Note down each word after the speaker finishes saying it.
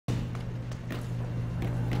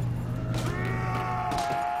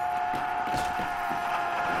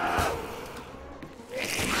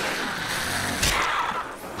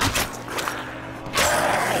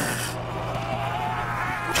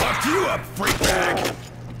bag!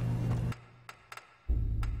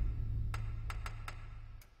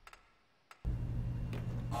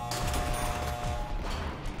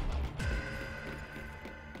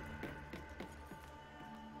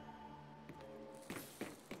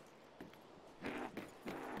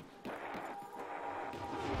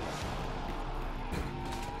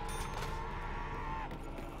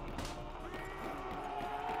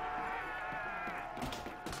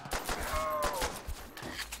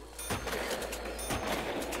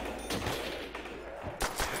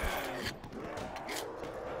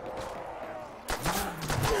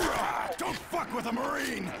 Don't fuck with a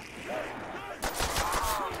Marine!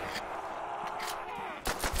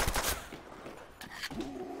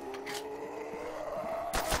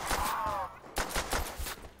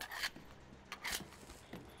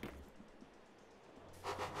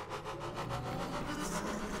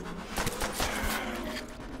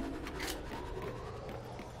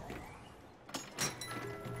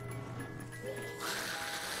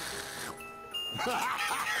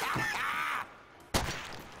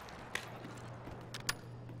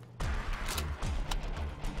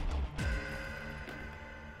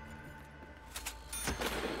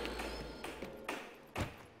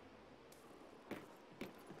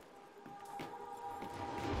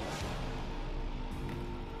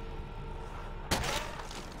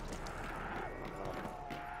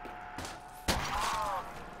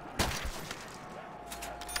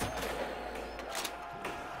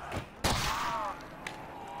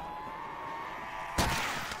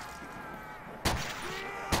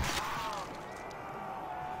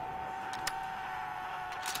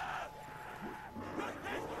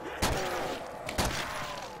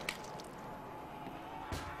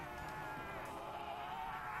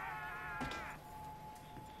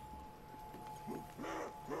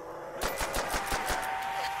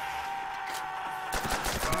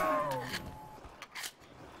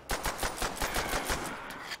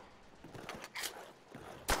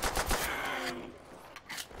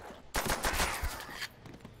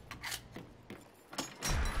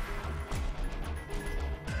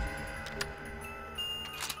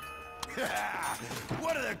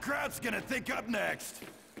 What are the Krauts gonna think up next?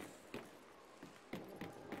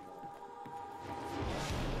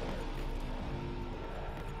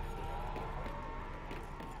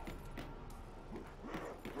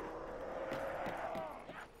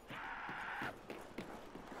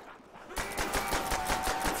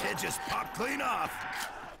 His head just popped clean off.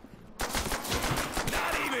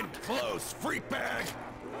 Not even close, freak bag!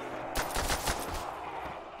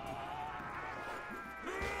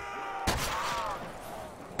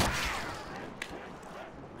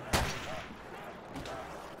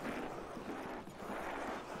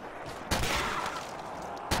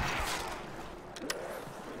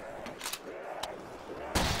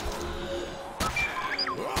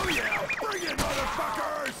 Bring it,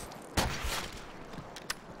 motherfuckers!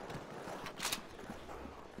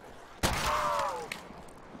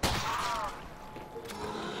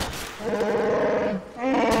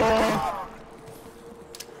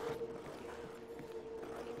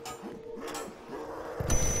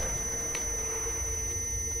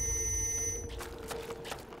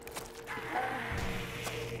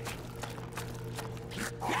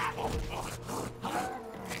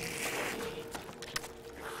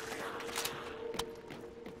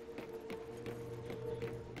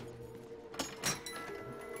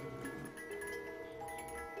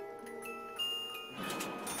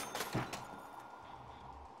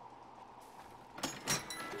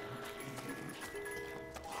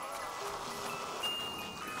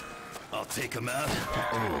 I'll take him out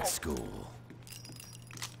old school.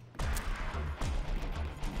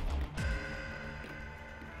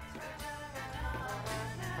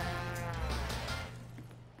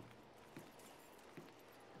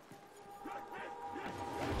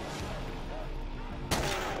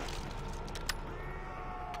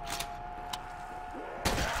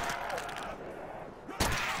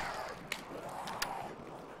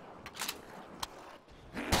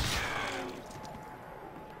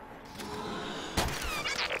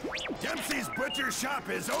 Dempsey's Butcher Shop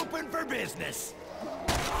is open for business.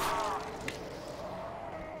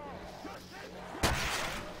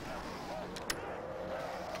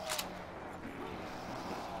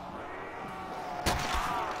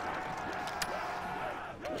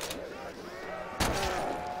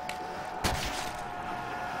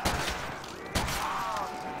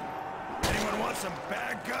 Anyone want some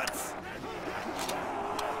bad guts?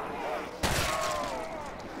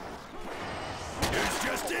 News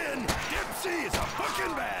just in! Dempsey is a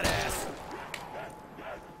fucking badass!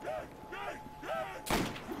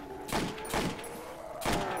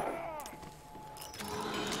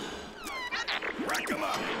 Lock him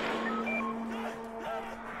up!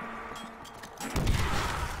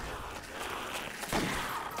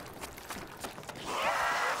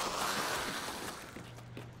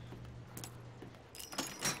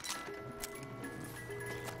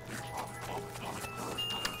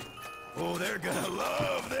 Oh, they're gonna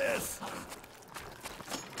love this!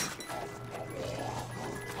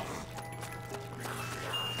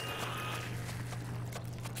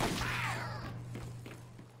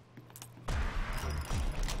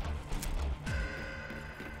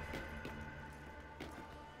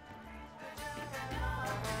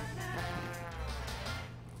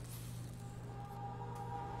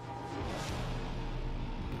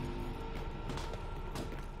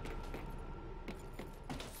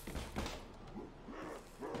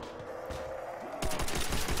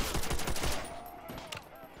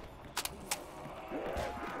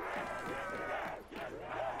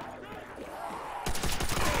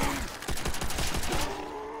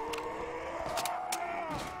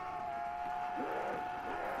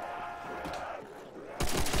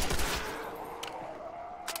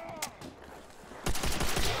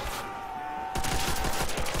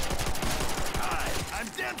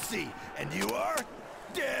 Dempsey, and you are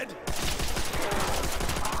dead. Chew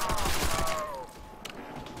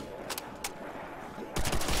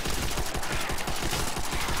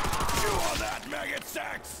on that, maggot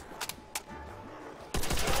sacks!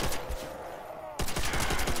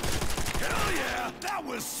 Hell yeah, that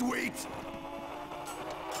was sweet!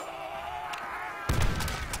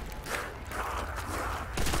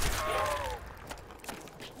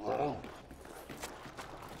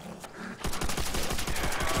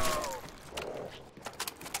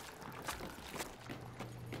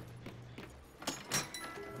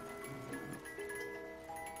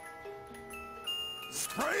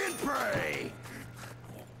 Spray and pray!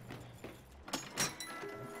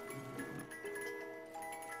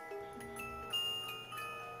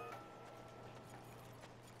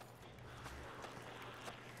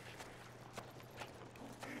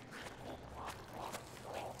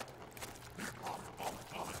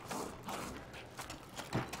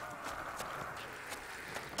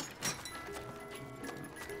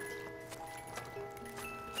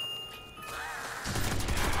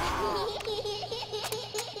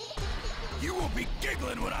 You will be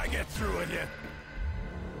giggling when I get through with you.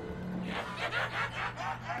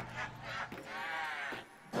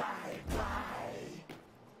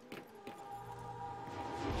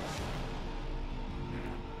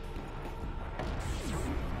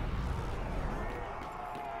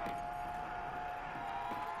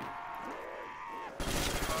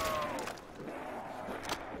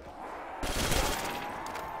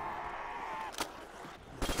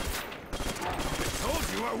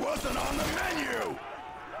 I wasn't on the menu!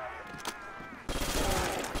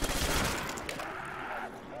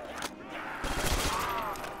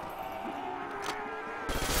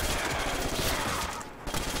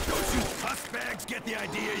 Don't you cuss bags get the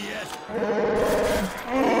idea yet?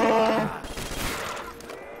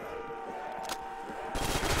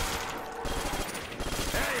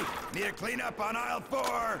 Hey, need a cleanup on aisle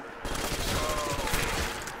 4?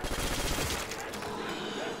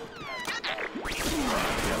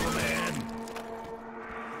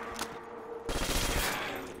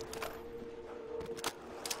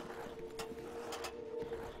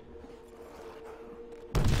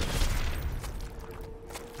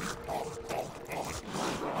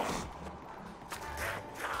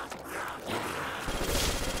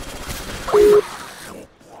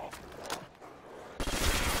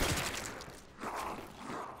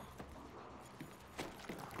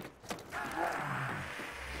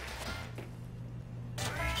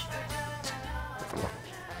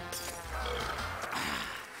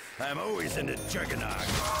 I'm always into Juggernaut.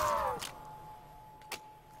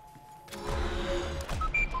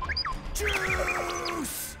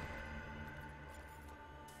 Juice!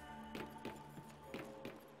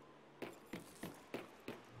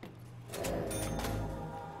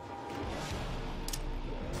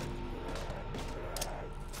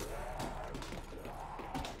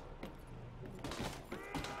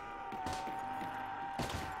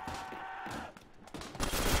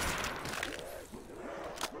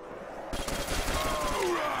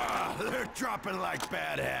 Dropping like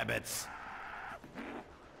bad habits.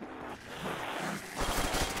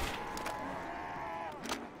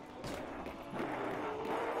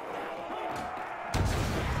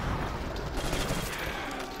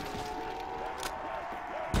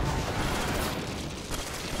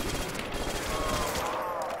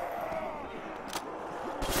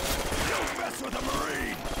 Don't mess with a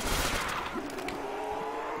Marine!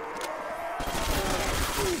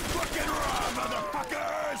 Ooh, fucking rock!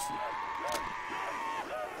 motherfuckers!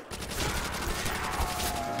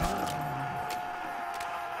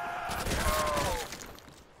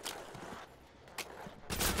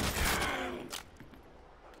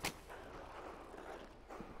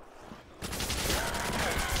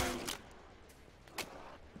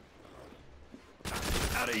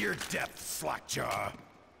 Out of your depth, slackjaw.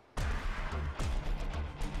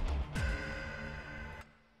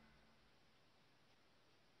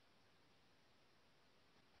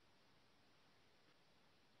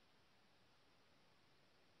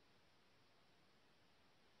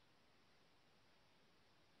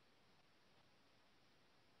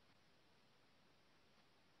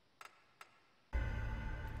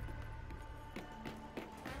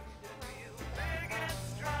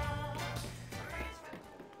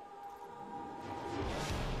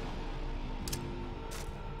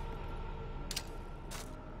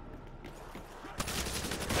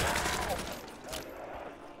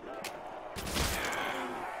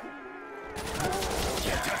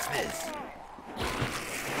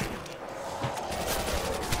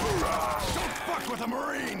 Don't fuck with a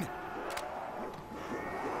Marine!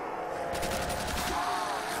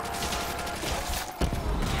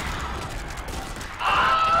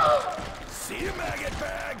 See you, maggot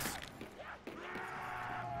bags!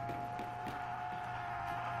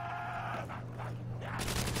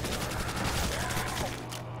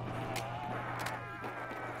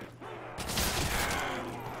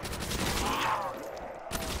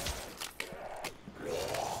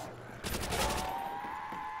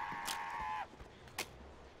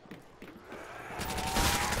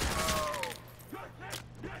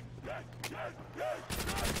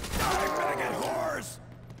 Die, maggot whores!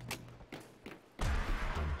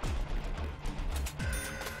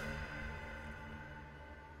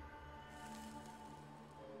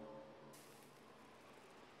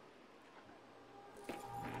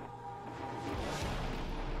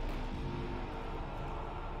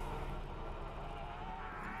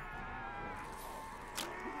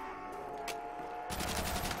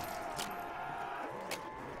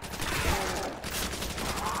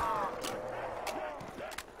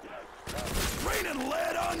 Raining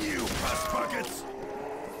lead on you, rust buckets!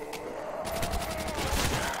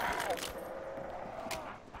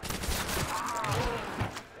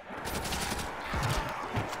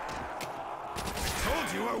 Told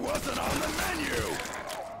you I wasn't on the menu!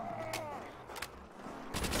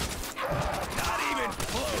 Not even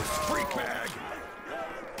close, freak bag!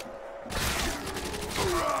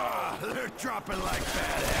 Hoorah! They're dropping like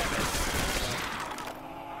bad habits!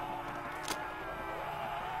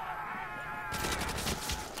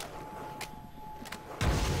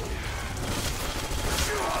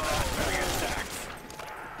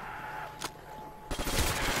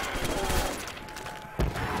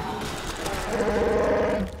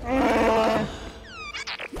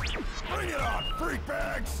 Bring it on, freak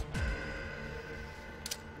bags!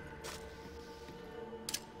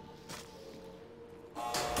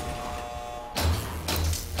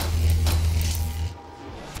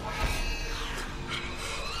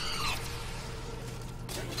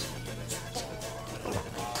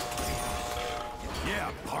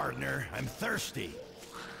 Yeah, partner, I'm thirsty.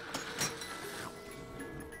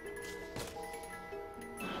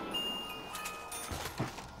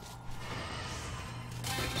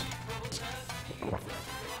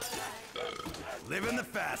 Living the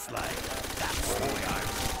fast life. That's the way I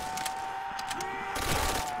roll.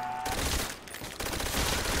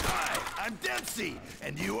 Hi, I'm Dempsey,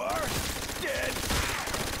 and you are dead.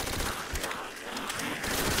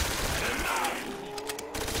 Enough.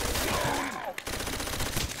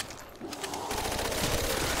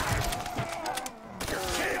 You're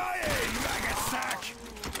KIA, you maggot sack.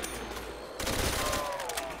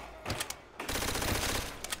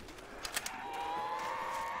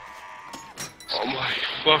 Oh my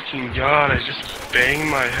fucking god, I just banged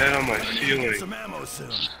my head on my Get ceiling. some ammo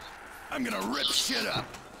soon. I'm gonna rip shit up.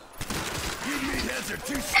 You meatheads are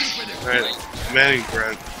too stupid to Alright, quit. Manning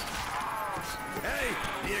Brent. Hey,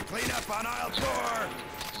 need to clean up on aisle 4.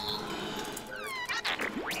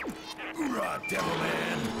 Hoorah, devil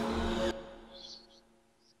man.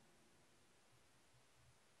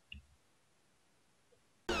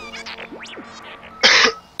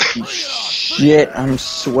 Shit, I'm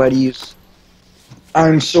sweaty.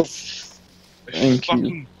 I'm so. I Thank you.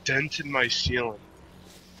 fucking dented my ceiling.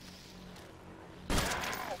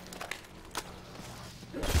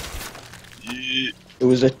 Yeah. It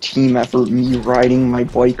was a team effort, me riding my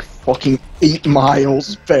bike fucking 8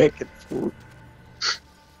 miles back and forth.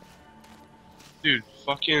 Dude,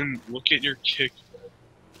 fucking look at your kick.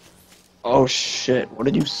 Oh shit, what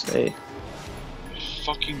did you say?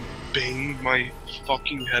 fucking banged my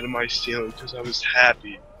fucking head on my ceiling because I was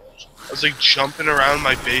happy. I was like jumping around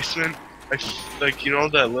my basement. Like, you know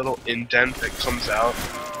that little indent that comes out?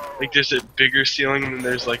 Like there's a bigger ceiling and then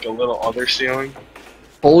there's like a little other ceiling.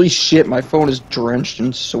 Holy shit, my phone is drenched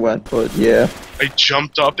in sweat, but yeah. I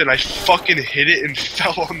jumped up and I fucking hit it and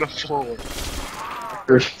fell on the floor.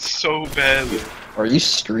 So badly. Are you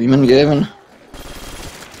streaming, Gavin?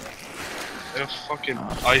 I have a fucking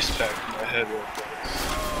ice pack in my head real quick.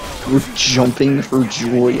 We're jumping for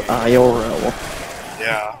joy IRL.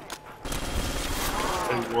 Yeah.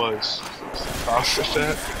 It was. Proud of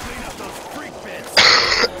that.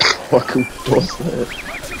 Fuck, who does that?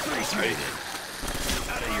 Right.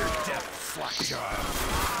 Out of your depth, slackjaw.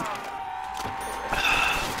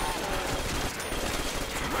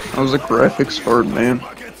 How's the graphics card, man?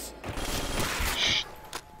 Buckets.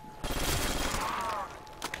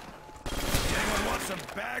 Anyone want some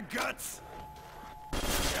bag guts?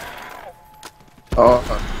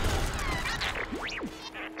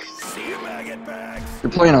 See you, maggot bags.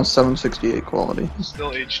 You're playing on 768 quality.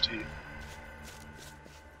 Still HD.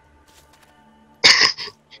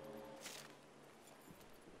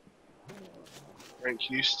 Right,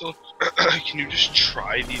 can you still can you just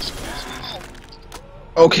try these quizzes?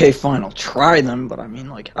 Okay, fine, I'll try them, but I mean,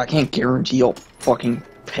 like, I can't guarantee I'll fucking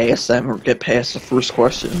pass them or get past the first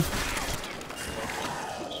question.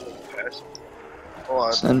 Pass.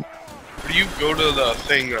 Hold on. And Do you go to the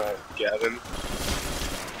thing, Gavin?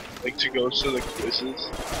 Like to go to the quizzes?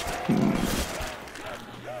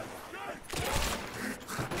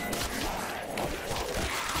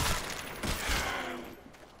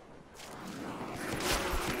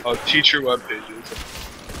 Oh, teacher web pages.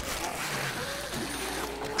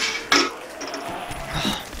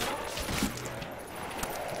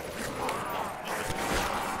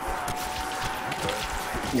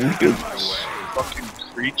 you're good. Fucking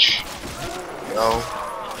preach. No.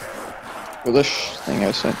 For this thing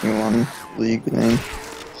I sent you on League thing,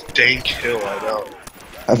 Dank Hill, I know.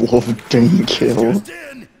 I love Dane Kill. Just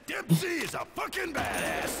in. Dempsey is a fucking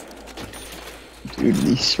badass. Dude,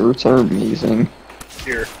 these shirts are amazing.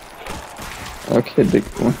 Here. Okay, big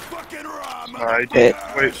boy. Fucking raw, I Hey.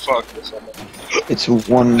 Wait, fuck this one. It's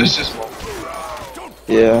one. This is one. Don't fuck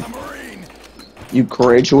Yeah. with the Marine. You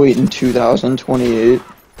graduate in 2028.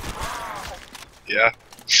 Yeah.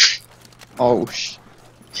 Oh,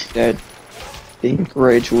 Dad. Dane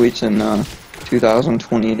graduates in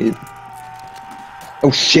 2028. Oh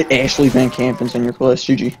shit, Ashley Van Campen's in your class,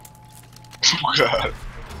 GG. Oh god.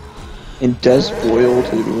 And Des Boyle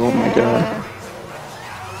too, oh my god.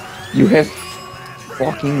 You have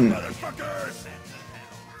fucking... Motherfuckers.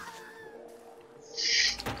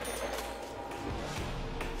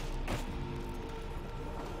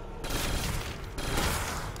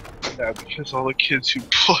 Yeah, because all the kids who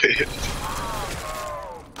play it.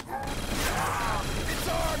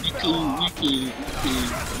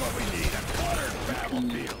 That's what we need. A cluttered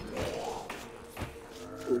battlefield.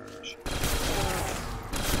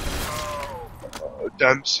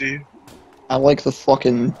 Dempsey. I like the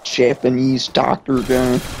fucking Japanese doctor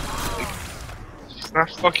guy. He's not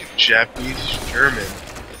fucking Japanese, he's German.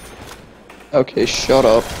 Okay, shut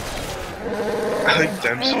up. I like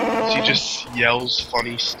Dempsey because he just yells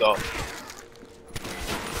funny stuff.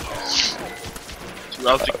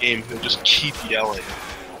 Throughout the game, he'll just keep yelling.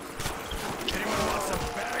 Anyone want some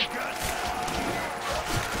bag guts?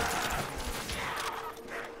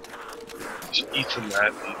 Just Ethan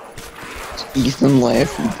Laffy. Ethan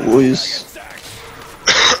Laffy, boys.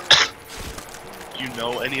 You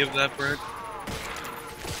know any of that, Brent?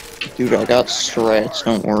 Dude, I got strats,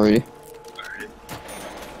 don't worry.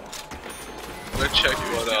 I'm gonna check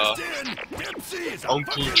what Dempsey is a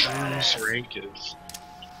Uncle fucking Drew's badass. rank is.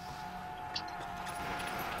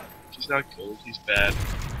 He's not good, he's bad.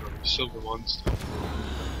 Silver 1 still.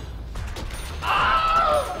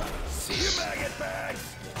 See you, maggot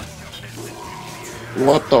bags.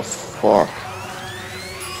 What the fuck?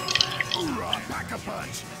 Hoorah, pack a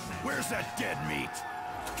punch. Where's that dead meat?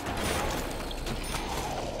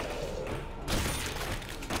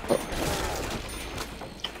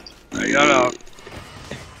 I gotta.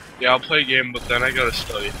 Yeah, I'll play a game, but then I gotta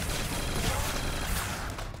study.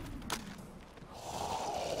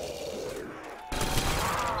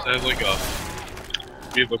 So I have like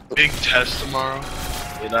we have a big test tomorrow,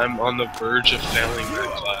 and I'm on the verge of failing that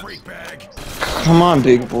class. Freak bag. Come on,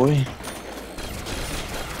 big boy.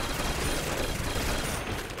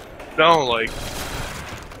 No, like,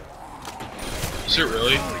 is it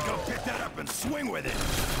really? Only go pick that up and swing with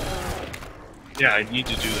it. Yeah, I need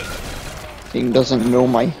to do that. King doesn't know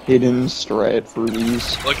my hidden strat for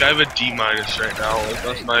these. Like, I have a D- right now. Like,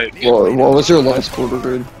 that's my... What was your last quarter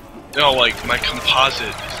grade? No, like, my composite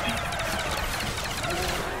is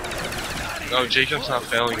D. No, Jacob's not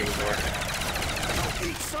failing anymore.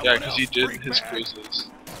 Yeah, because he did his quizzes.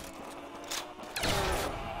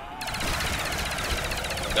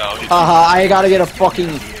 No, he Haha, I gotta get a fucking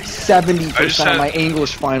 70% on had- my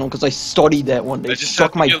English final because I studied that one day. I just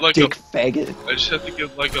Suck had to my get, like, dick, faggot. I just have to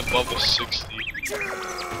get like above a 60.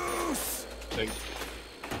 Thing.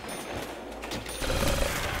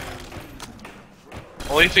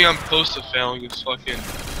 Only thing I'm close to failing is fucking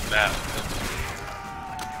math.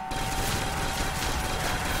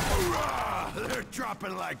 Hurrah! They're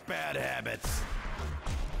dropping like bad habits.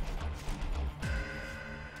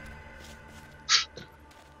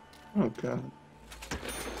 Oh god.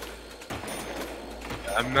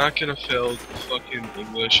 I'm not gonna fail fucking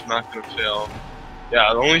English. I'm not gonna fail.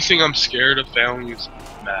 Yeah, the only thing I'm scared of failing is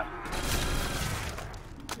math.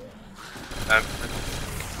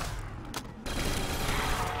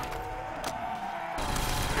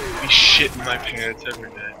 Be shitting my pants every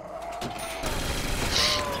day.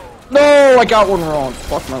 No, I got one wrong.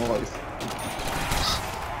 Fuck my life.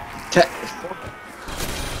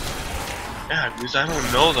 Yeah, because I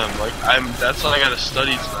don't know them. Like, that's what I gotta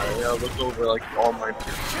study tonight. I gotta look over like all my.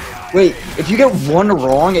 Wait, if you get one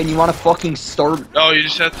wrong and you want to fucking start, Oh, you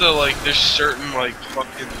just have to like. There's certain like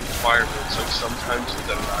fucking requirements. Like sometimes it's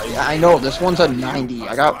a 90. yeah, I know this one's a 90.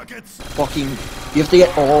 I got fucking. You have to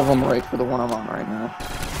get all of them right for the one I'm on right now.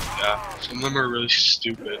 Yeah, some of them are really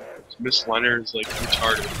stupid. Miss Leonard is like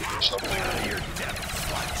retarded or something.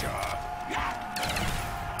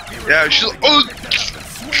 Yeah, she's like, oh,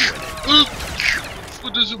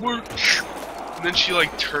 what does it work? And then she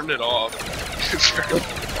like turned it off.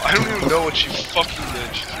 I don't even know what she fucking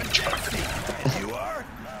did. She's retarded. You are?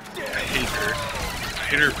 I hate her. I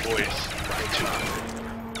hate her voice.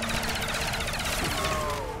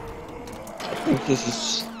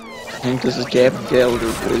 I think this is Gavin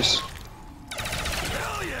Gallagher, boys.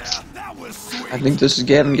 Hell yeah, that was sweet. I think this is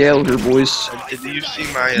Gavin Gallagher, boys. Did you see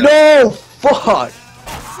my No, fuck.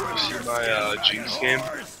 you see my Jinx game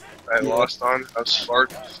I lost on? I was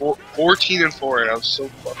 14-4 and I was so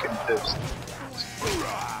fucking pissed.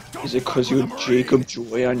 Is it because you had Jacob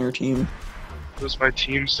Joy on your team? Because my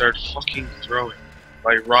team started fucking throwing.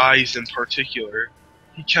 My Rise in particular.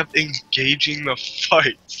 He kept engaging the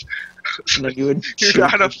fights. And then you had You're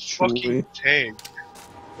not a Jacob fucking Joy. tank.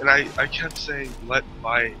 And I kept saying, let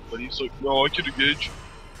fight. But he's like, no, I can engage.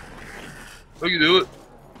 I can do it.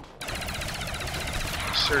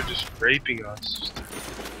 He started just raping us.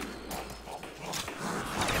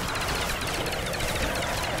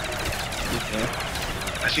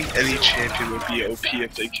 I think any champion would be OP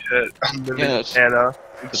if they could unlimited Yes. mana.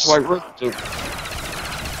 That's why I wrote it.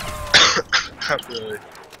 Not really.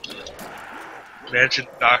 Imagine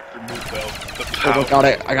Dr. Muko, the Oh power. my god,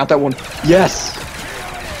 I got that one. Yes!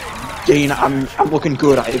 Dane, I'm looking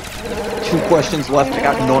good. I have 2 questions left. I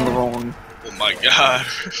got none wrong. Oh my god.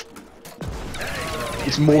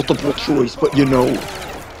 It's multiple choice, but you know.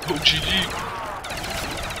 Oh, GG.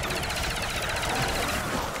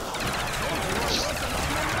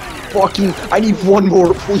 Fucking, I need one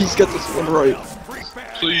more. Please get this one right.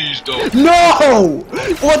 Please don't, No!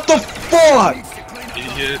 What the fuck?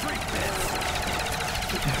 idiot.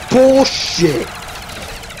 Bullshit.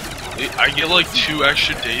 I get like 2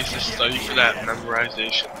 extra days to study for that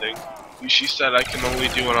memorization thing. She said I can only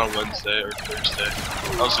do it on Wednesday or Thursday.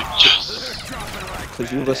 I was like, yes.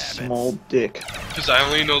 Because you have a small dick. Because I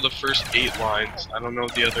only know the first 8 lines. I don't know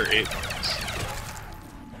the other 8 lines.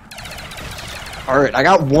 Alright, I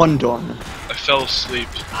got 1 done. I fell asleep.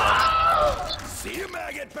 See you,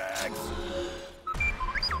 maggot bags.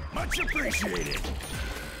 Much appreciated.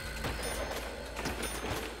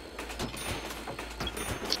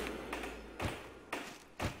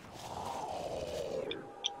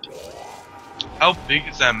 How big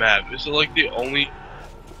is that map? Is it like the only...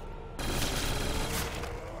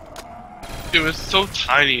 Dude, it's so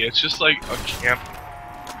tiny. It's just like a camp.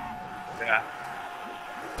 Yeah.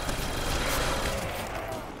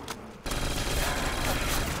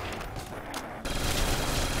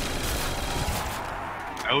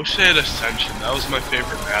 I wish they had Ascension. That was my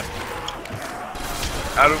favorite map.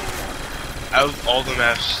 Out of all the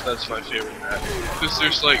maps, that's my favorite map. Because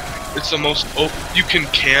there's like, it's the most open. You can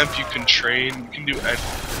camp, you can train, you can do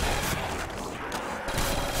anything.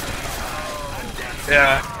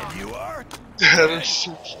 Yeah. And you are? That's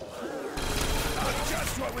Just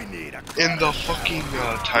what we need. in the fucking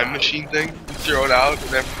time machine thing, you throw it out and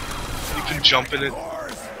then you can jump in it.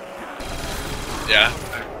 Yeah,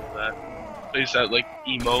 I remember that. Plays that like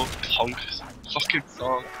emo punk fucking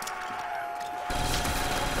song.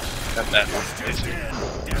 That amazing.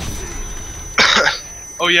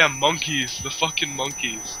 Oh yeah, monkeys, the fucking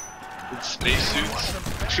monkeys in spacesuits.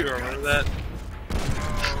 Do you remember that?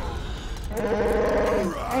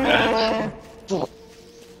 Yeah.